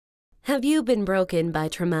Have you been broken by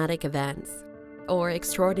traumatic events or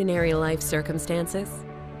extraordinary life circumstances?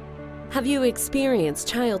 Have you experienced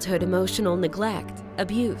childhood emotional neglect,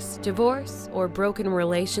 abuse, divorce, or broken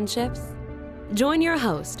relationships? Join your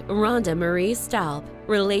host, Rhonda Marie Staub,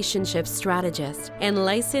 relationship strategist and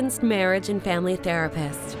licensed marriage and family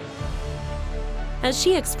therapist, as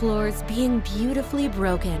she explores being beautifully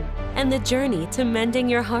broken and the journey to mending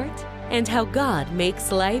your heart and how God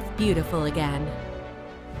makes life beautiful again.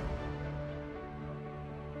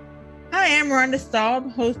 Hi, I'm Rhonda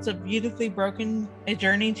Staub, host of Beautifully Broken, A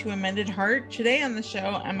Journey to a Mended Heart. Today on the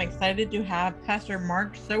show, I'm excited to have Pastor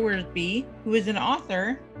Mark Sowersby, who is an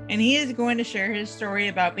author, and he is going to share his story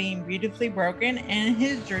about being beautifully broken and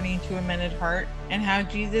his journey to a mended heart and how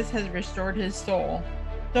Jesus has restored his soul.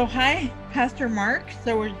 So hi, Pastor Mark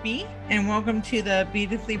Sowersby, and welcome to the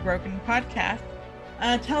Beautifully Broken podcast.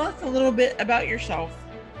 Tell us a little bit about yourself.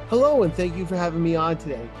 Hello, and thank you for having me on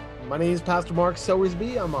today. My name is Pastor Mark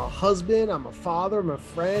Sowersby. I'm a husband, I'm a father, I'm a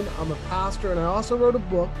friend, I'm a pastor, and I also wrote a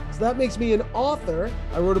book. So that makes me an author.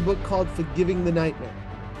 I wrote a book called Forgiving the Nightmare.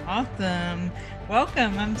 Awesome.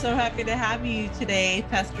 Welcome. I'm so happy to have you today,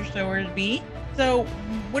 Pastor Sowersby. So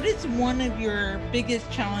what is one of your biggest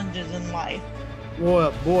challenges in life?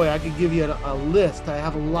 Well, boy, I could give you a list. I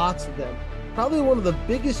have lots of them. Probably one of the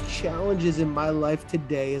biggest challenges in my life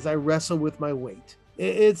today is I wrestle with my weight.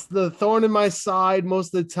 It's the thorn in my side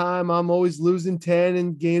most of the time. I'm always losing 10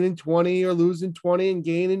 and gaining 20 or losing 20 and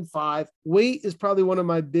gaining 5. Weight is probably one of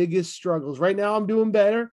my biggest struggles. Right now I'm doing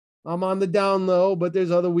better. I'm on the down low, but there's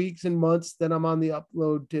other weeks and months that I'm on the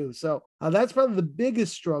upload too. So that's probably the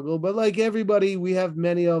biggest struggle. But like everybody, we have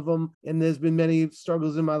many of them. And there's been many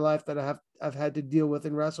struggles in my life that I've had to deal with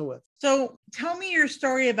and wrestle with. So tell me your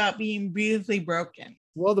story about being beautifully broken.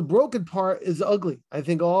 Well, the broken part is ugly. I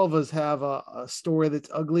think all of us have a story that's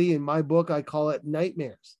ugly. In my book, I call it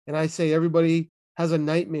nightmares. And I say everybody has a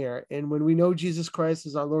nightmare. And when we know Jesus Christ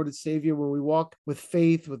is our Lord and Savior, when we walk with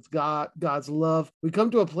faith, with God's love, we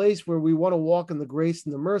come to a place where we want to walk in the grace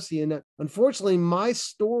and the mercy. And unfortunately, my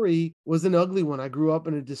story was an ugly one. I grew up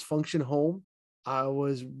in a dysfunction home. I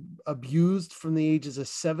was abused from the ages of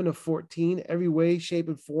 7 to 14, every way, shape,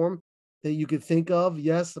 and form that you could think of.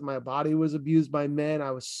 Yes, my body was abused by men.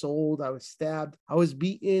 I was sold, I was stabbed, I was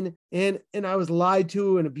beaten, and I was lied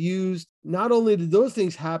to and abused. Not only did those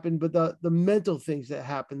things happen, but the mental things that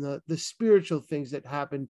happened, the spiritual things that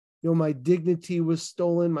happened. My dignity was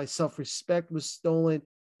stolen, my self-respect was stolen,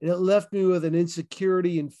 and it left me with an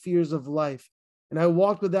insecurity and fears of life. And I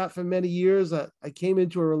walked with that for many years. I came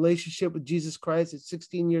into a relationship with Jesus Christ at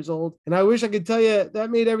 16 years old. And I wish I could tell you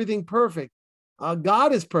that made everything perfect.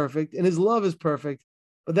 God is perfect and his love is perfect,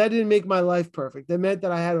 but that didn't make my life perfect. That meant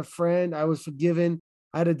that I had a friend, I was forgiven,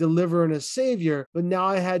 I had a deliverer and a savior, but now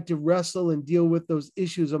I had to wrestle and deal with those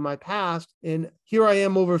issues of my past. And here I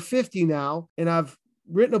am over 50 now, and I've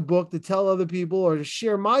written a book to tell other people or to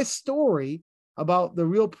share my story about the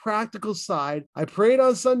real practical side. I prayed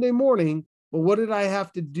on Sunday morning, but what did I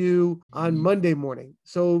have to do on Monday morning?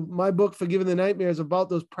 So my book, Forgiving the Nightmare, is about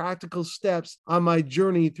those practical steps on my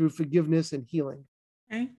journey through forgiveness and healing.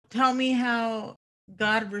 Okay. Tell me how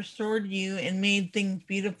God restored you and made things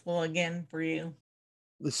beautiful again for you.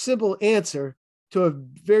 The simple answer to a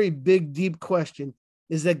very big, deep question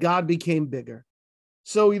is that God became bigger.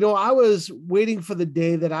 So, I was waiting for the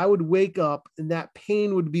day that I would wake up and that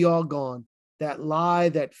pain would be all gone. That lie,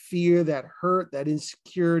 that fear, that hurt, that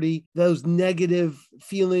insecurity, those negative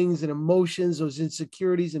feelings and emotions, those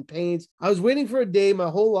insecurities and pains. I was waiting for a day my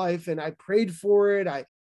whole life, and I prayed for it.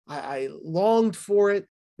 I longed for it,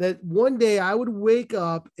 that one day I would wake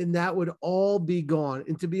up and that would all be gone.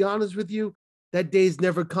 And to be honest with you, that day's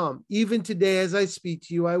never come. Even today, as I speak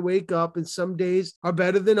to you, I wake up and some days are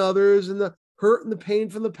better than others, and the hurt and the pain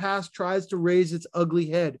from the past tries to raise its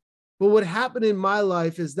ugly head. But what happened in my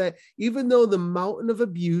life is that even though the mountain of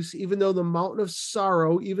abuse, even though the mountain of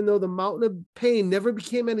sorrow, even though the mountain of pain never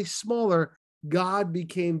became any smaller, God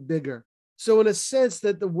became bigger. So in a sense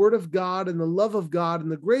that the word of God and the love of God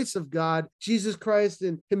and the grace of God, Jesus Christ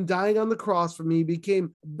and him dying on the cross for me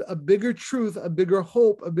became a bigger truth, a bigger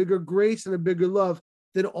hope, a bigger grace, and a bigger love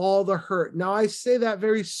than all the hurt. Now I say that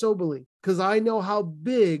very soberly because I know how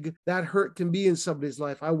big that hurt can be in somebody's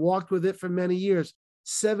life. I walked with it for many years.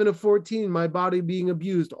 7 to 14, my body being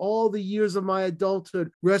abused, all the years of my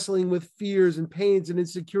adulthood, wrestling with fears and pains and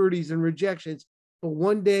insecurities and rejections. But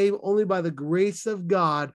one day, only by the grace of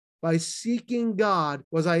God, by seeking God,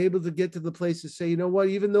 was I able to get to the place to say, you know what,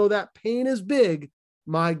 even though that pain is big,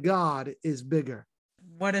 my God is bigger.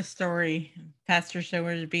 What a story, Pastor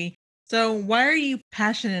Sowersby. So why are you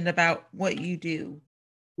passionate about what you do?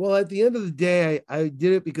 Well, at the end of the day, I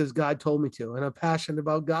did it because God told me to, and I'm passionate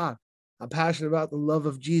about God. I'm passionate about the love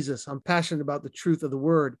of Jesus. I'm passionate about the truth of the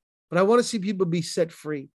word, but I want to see people be set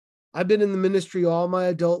free. I've been in the ministry all my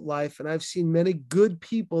adult life, and I've seen many good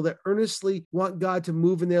people that earnestly want God to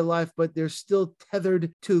move in their life, but they're still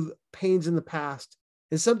tethered to pains in the past.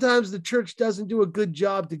 And sometimes the church doesn't do a good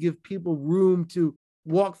job to give people room to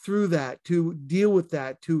walk through that, to deal with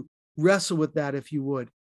that, to wrestle with that, if you would.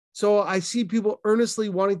 So I see people earnestly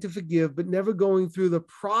wanting to forgive, but never going through the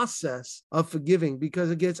process of forgiving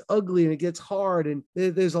because it gets ugly and it gets hard and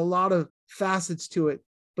there's a lot of facets to it.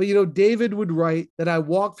 But, David would write that I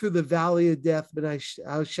walk through the valley of death, but I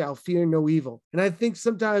shall fear no evil. And I think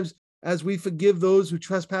sometimes as we forgive those who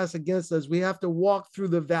trespass against us, we have to walk through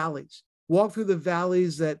the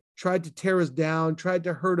valleys that tried to tear us down, tried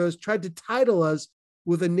to hurt us, tried to title us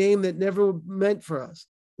with a name that never meant for us,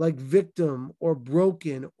 like victim or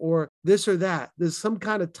broken or this or that. There's some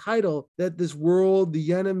kind of title that this world,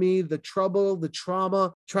 the enemy, the trouble, the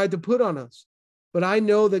trauma tried to put on us. But I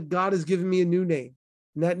know that God has given me a new name.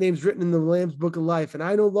 And that name's written in the Lamb's Book of Life. And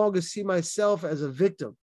I no longer see myself as a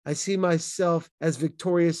victim. I see myself as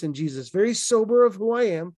victorious in Jesus. Very sober of who I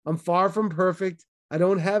am. I'm far from perfect. I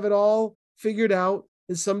don't have it all figured out.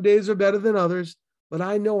 And some days are better than others. But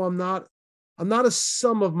I know I'm not a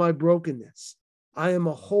sum of my brokenness. I am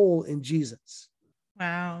a whole in Jesus.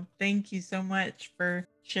 Wow. Thank you so much for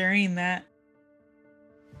sharing that.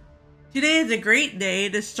 Today is a great day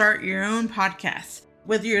to start your own podcast.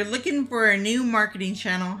 Whether you're looking for a new marketing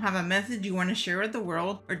channel, have a message you want to share with the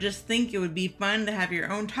world, or just think it would be fun to have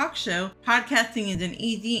your own talk show, podcasting is an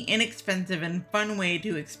easy, inexpensive, and fun way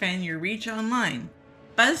to expand your reach online.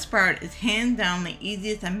 Buzzsprout is hands down the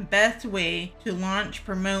easiest and best way to launch,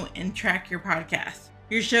 promote, and track your podcast.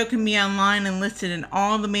 Your show can be online and listed in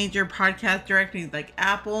all the major podcast directories like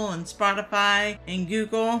Apple and Spotify and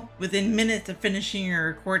Google within minutes of finishing your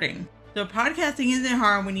recording. So podcasting isn't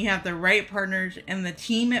hard when you have the right partners, and the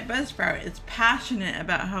team at Buzzsprout is passionate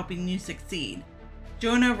about helping you succeed.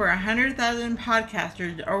 Join over 100,000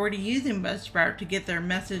 podcasters already using Buzzsprout to get their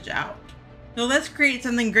message out. So let's create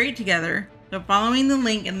something great together. So following the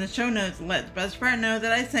link in the show notes lets Buzzsprout know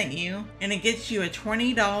that I sent you, and it gets you a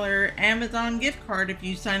 $20 Amazon gift card if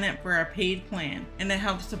you sign up for a paid plan, and it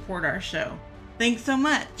helps support our show. Thanks so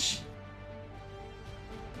much.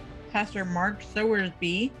 Pastor Mark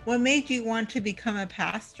Sowersby, what made you want to become a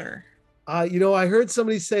pastor? I heard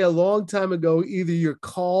somebody say a long time ago, either you're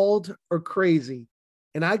called or crazy.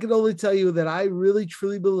 And I can only tell you that I really,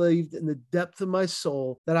 truly believed in the depth of my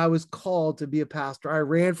soul that I was called to be a pastor. I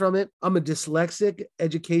ran from it. I'm a dyslexic.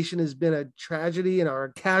 Education has been a tragedy and a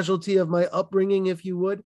casualty of my upbringing, if you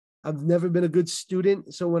would. I've never been a good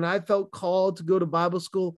student. So when I felt called to go to Bible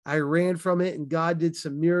school, I ran from it and God did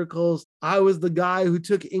some miracles. I was the guy who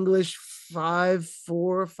took English 4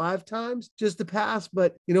 or 5 times just to pass.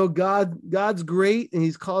 But God's great, and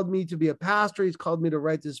he's called me to be a pastor. He's called me to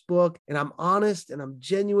write this book, and I'm honest and I'm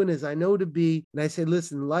genuine as I know to be. And I say,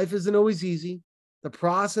 listen, life isn't always easy. The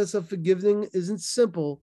process of forgiving isn't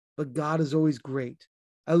simple, but God is always great.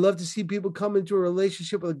 I love to see people come into a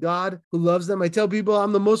relationship with a God who loves them. I tell people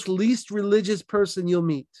I'm the most least religious person you'll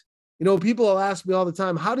meet. People will ask me all the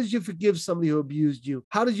time, how did you forgive somebody who abused you?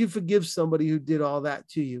 How did you forgive somebody who did all that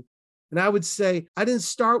to you? And I would say, I didn't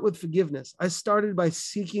start with forgiveness. I started by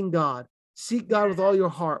seeking God. Seek God with all your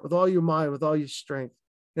heart, with all your mind, with all your strength.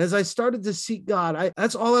 And as I started to seek God,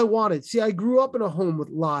 that's all I wanted. See, I grew up in a home with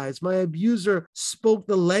lies. My abuser spoke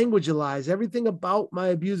the language of lies. Everything about my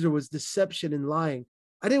abuser was deception and lying.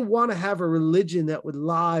 I didn't want to have a religion that would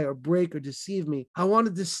lie or break or deceive me. I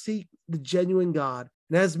wanted to seek the genuine God.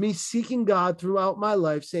 And as me seeking God throughout my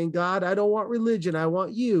life, saying, God, I don't want religion, I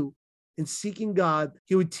want you. And seeking God,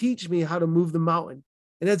 he would teach me how to move the mountain.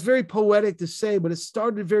 And that's very poetic to say, but it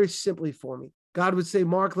started very simply for me. God would say,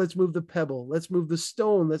 Mark, let's move the pebble. Let's move the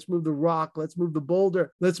stone. Let's move the rock. Let's move the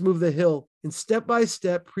boulder. Let's move the hill. And step by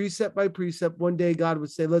step, precept by precept, one day God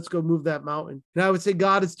would say, let's go move that mountain. And I would say,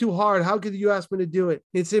 God, it's too hard. How could you ask me to do it?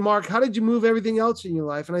 He'd say, Mark, how did you move everything else in your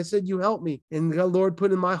life? And I said, you help me. And the Lord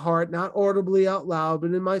put in my heart, not audibly out loud,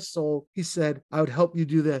 but in my soul, he said, I would help you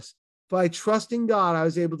do this. By trusting God, I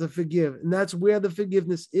was able to forgive. And that's where the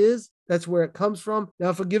forgiveness is. That's where it comes from.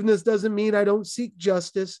 Now, forgiveness doesn't mean I don't seek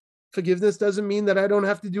justice. Forgiveness doesn't mean that I don't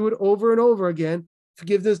have to do it over and over again.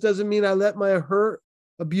 Forgiveness doesn't mean I let my hurt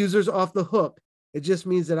abusers off the hook. It just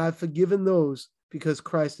means that I've forgiven those because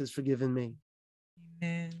Christ has forgiven me.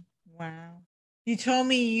 Amen. Wow. You told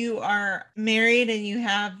me you are married and you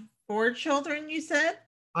have 4 children, you said?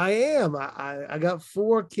 I am. I got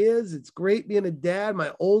 4 kids. It's great being a dad.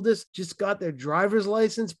 My oldest just got their driver's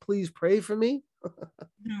license. Please pray for me.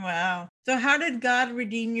 Wow. So how did God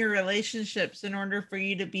redeem your relationships in order for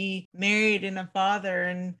you to be married and a father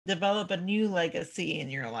and develop a new legacy in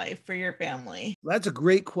your life for your family? That's a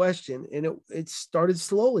great question. And it started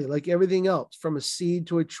slowly, like everything else, from a seed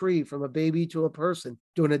to a tree, from a baby to a person,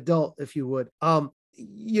 to an adult, if you would.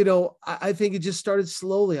 I think it just started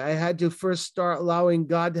slowly. I had to first start allowing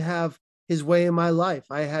God to have his way in my life.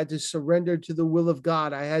 I had to surrender to the will of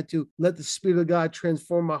God. I had to let the Spirit of God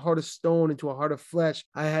transform my heart of stone into a heart of flesh.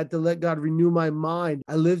 I had to let God renew my mind.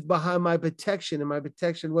 I lived behind my protection, and my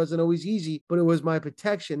protection wasn't always easy, but it was my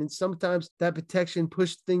protection. And sometimes that protection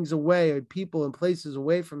pushed things away, or people and places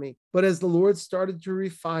away from me. But as the Lord started to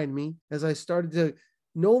refine me, as I started to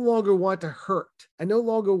no longer want to hurt, I no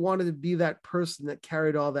longer wanted to be that person that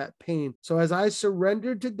carried all that pain. So as I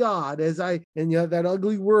surrendered to God, that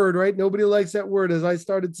ugly word, right? Nobody likes that word. As I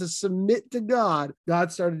started to submit to God,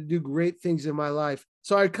 God started to do great things in my life.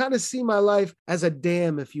 So I kind of see my life as a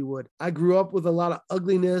dam, if you would. I grew up with a lot of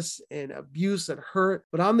ugliness and abuse and hurt,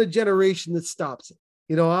 but I'm the generation that stops it.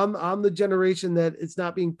 I'm the generation that it's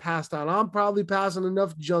not being passed on. I'm probably passing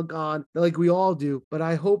enough junk on like we all do, but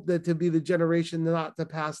I hope that to be the generation not to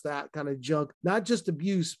pass that kind of junk, not just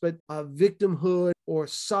abuse, but victimhood or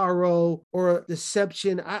sorrow or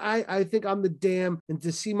deception. I think I'm the dam, and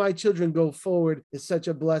to see my children go forward is such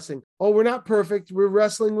a blessing. Oh, we're not perfect. We're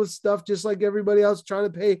wrestling with stuff just like everybody else,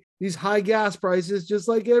 trying to pay these high gas prices just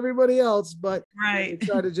like everybody else, but Right. we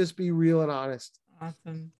try to just be real and honest.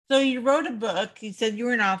 Awesome. So you wrote a book. You said you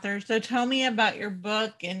were an author. So tell me about your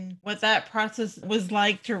book and what that process was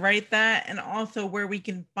like to write that, and also where we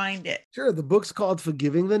can find it. Sure. The book's called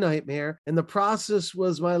Forgiving the Nightmare, and the process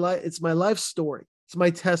was my life. It's my life story. It's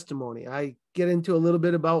my testimony. I get into a little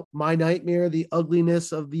bit about my nightmare, the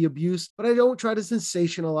ugliness of the abuse, but I don't try to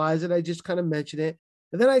sensationalize it. I just kind of mention it.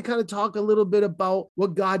 And then I kind of talk a little bit about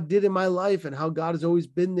what God did in my life and how God has always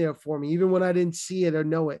been there for me, even when I didn't see it or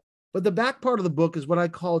know it. But the back part of the book is what I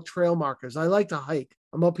call trail markers. I like to hike.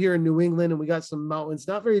 I'm up here in New England and we got some mountains,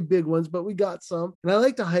 not very big ones, but we got some. And I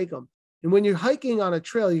like to hike them. And when you're hiking on a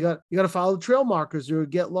trail, you got to follow the trail markers or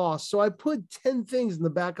get lost. So I put 10 things in the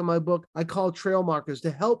back of my book I call trail markers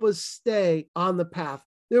to help us stay on the path.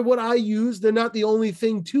 They're what I use. They're not the only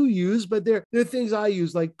thing to use, but they're things I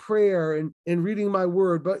use, like prayer and reading my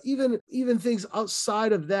word. But even things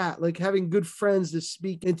outside of that, like having good friends to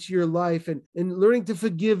speak into your life and learning to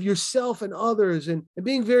forgive yourself and others and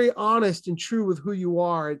being very honest and true with who you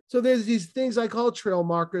are. And so there's these things I call trail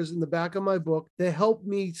markers in the back of my book that help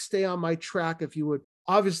me stay on my track, if you would.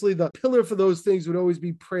 Obviously, the pillar for those things would always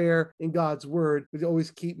be prayer and God's word would always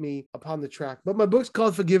keep me upon the track. But my book's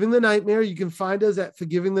called Forgiving the Nightmare. You can find us at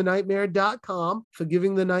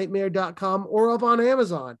forgivingthenightmare.com, or up on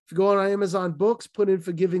Amazon. If you go on Amazon Books, put in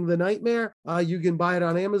Forgiving the Nightmare, you can buy it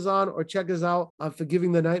on Amazon or check us out on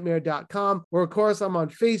forgivingthenightmare.com. Or, of course, I'm on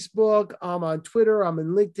Facebook, I'm on Twitter, I'm in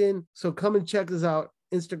LinkedIn. So come and check us out.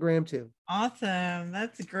 Instagram too. Awesome.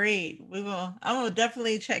 That's great. I will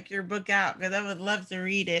definitely check your book out because I would love to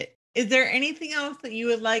read it. Is there anything else that you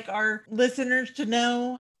would like our listeners to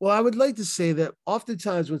know? Well, I would like to say that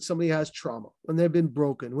oftentimes when somebody has trauma, when they've been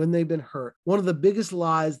broken, when they've been hurt, one of the biggest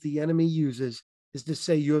lies the enemy uses is to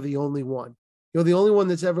say you're the only one. You're the only one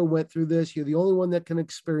that's ever went through this. You're the only one that can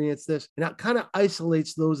experience this. And that kind of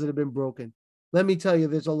isolates those that have been broken. Let me tell you,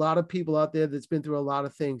 there's a lot of people out there that's been through a lot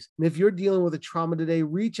of things. And if you're dealing with a trauma today,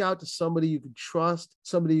 reach out to somebody you can trust,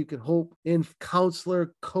 somebody you can hope in,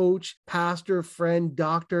 counselor, coach, pastor, friend,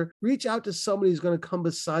 doctor. Reach out to somebody who's going to come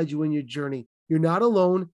beside you in your journey. You're not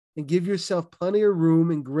alone, and give yourself plenty of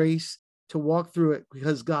room and grace to walk through it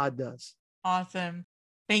because God does. Awesome.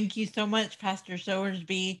 Thank you so much, Pastor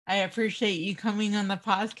Sowersby. I appreciate you coming on the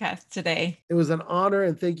podcast today. It was an honor,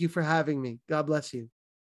 and thank you for having me. God bless you.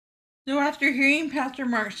 So after hearing Pastor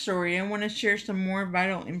Mark's story, I want to share some more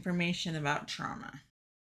vital information about trauma.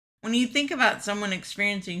 When you think about someone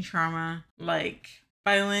experiencing trauma, like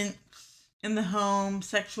violence in the home,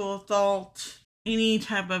 sexual assault, any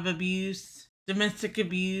type of abuse, domestic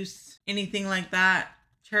abuse, anything like that,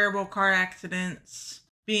 terrible car accidents,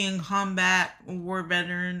 being in combat, a war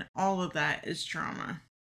veteran, all of that is trauma.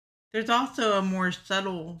 There's also a more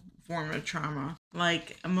subtle form of trauma,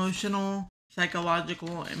 like emotional,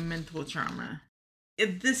 psychological, and mental trauma.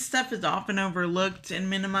 This stuff is often overlooked and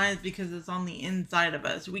minimized because it's on the inside of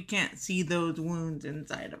us. We can't see those wounds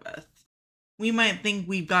inside of us. We might think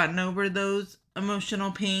we've gotten over those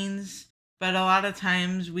emotional pains, but a lot of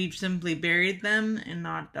times we've simply buried them and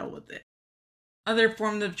not dealt with it. Other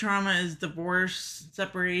forms of trauma is divorce,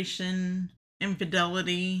 separation,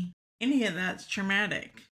 infidelity. Any of that's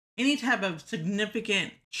traumatic. any type of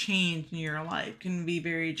significant change in your life can be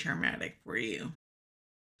very traumatic for you.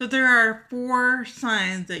 So there are 4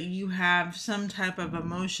 signs that you have some type of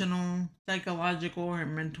emotional, psychological, or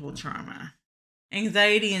mental trauma.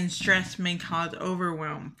 Anxiety and stress may cause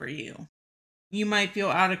overwhelm for you. You might feel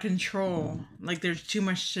out of control, like there's too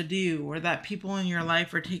much to do, or that people in your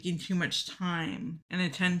life are taking too much time and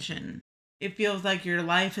attention. It feels like your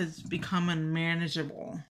life has become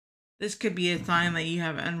unmanageable. This could be a sign that you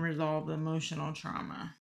have unresolved emotional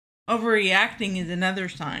trauma. Overreacting is another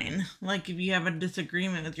sign, like if you have a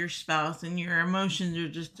disagreement with your spouse and your emotions are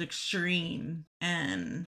just extreme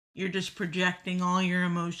and you're just projecting all your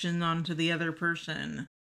emotions onto the other person.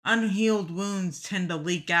 Unhealed wounds tend to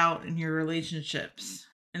leak out in your relationships,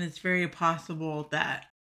 and it's very possible that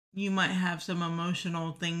you might have some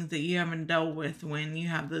emotional things that you haven't dealt with when you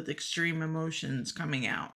have those extreme emotions coming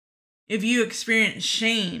out. If you experience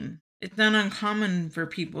shame, it's not uncommon for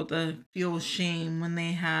people to feel shame when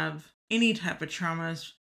they have any type of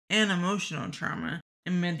traumas, and emotional trauma,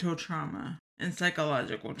 and mental trauma, and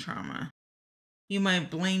psychological trauma. You might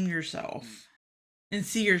blame yourself and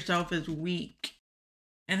see yourself as weak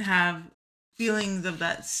and have feelings of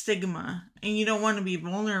that stigma, and you don't want to be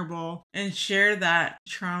vulnerable and share that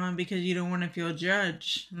trauma because you don't want to feel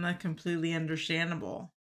judged, and that's completely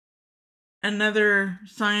understandable. Another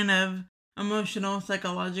sign of emotional,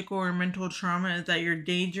 psychological, or mental trauma is that you're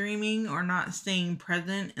daydreaming or not staying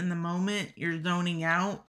present in the moment. You're zoning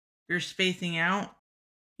out, you're spacing out.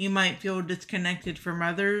 You might feel disconnected from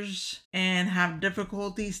others and have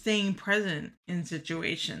difficulty staying present in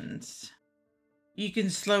situations. You can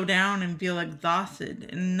slow down and feel exhausted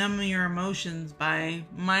and numb your emotions by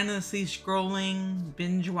mindlessly scrolling,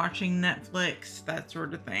 binge watching Netflix, that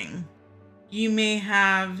sort of thing. You may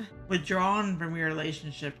have withdrawn from your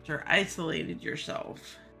relationships or isolated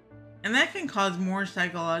yourself. And that can cause more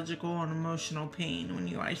psychological and emotional pain when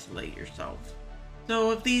you isolate yourself.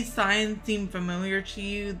 So if these signs seem familiar to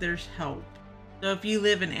you, there's help. So if you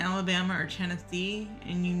live in Alabama or Tennessee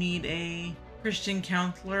and you need a Christian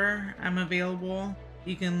counselor, I'm available.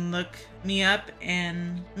 You can look me up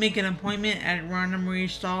and make an appointment at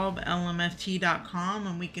RhondaMarieStaub.lmft.com,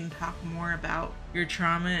 and we can talk more about your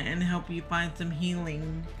trauma and help you find some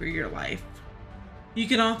healing for your life. You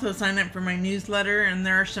can also sign up for my newsletter, and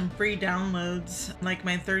there are some free downloads like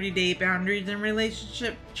my 30-day Boundaries and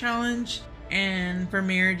Relationship Challenge and for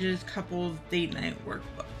marriages, couples, date night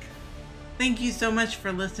workbook. Thank you so much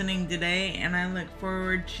for listening today, and I look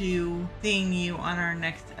forward to seeing you on our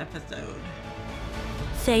next episode.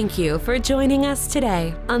 Thank you for joining us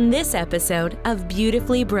today on this episode of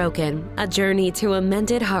Beautifully Broken, a journey to a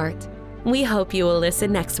mended heart. We hope you will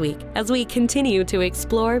listen next week as we continue to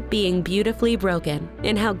explore being beautifully broken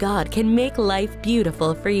and how God can make life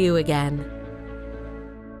beautiful for you again.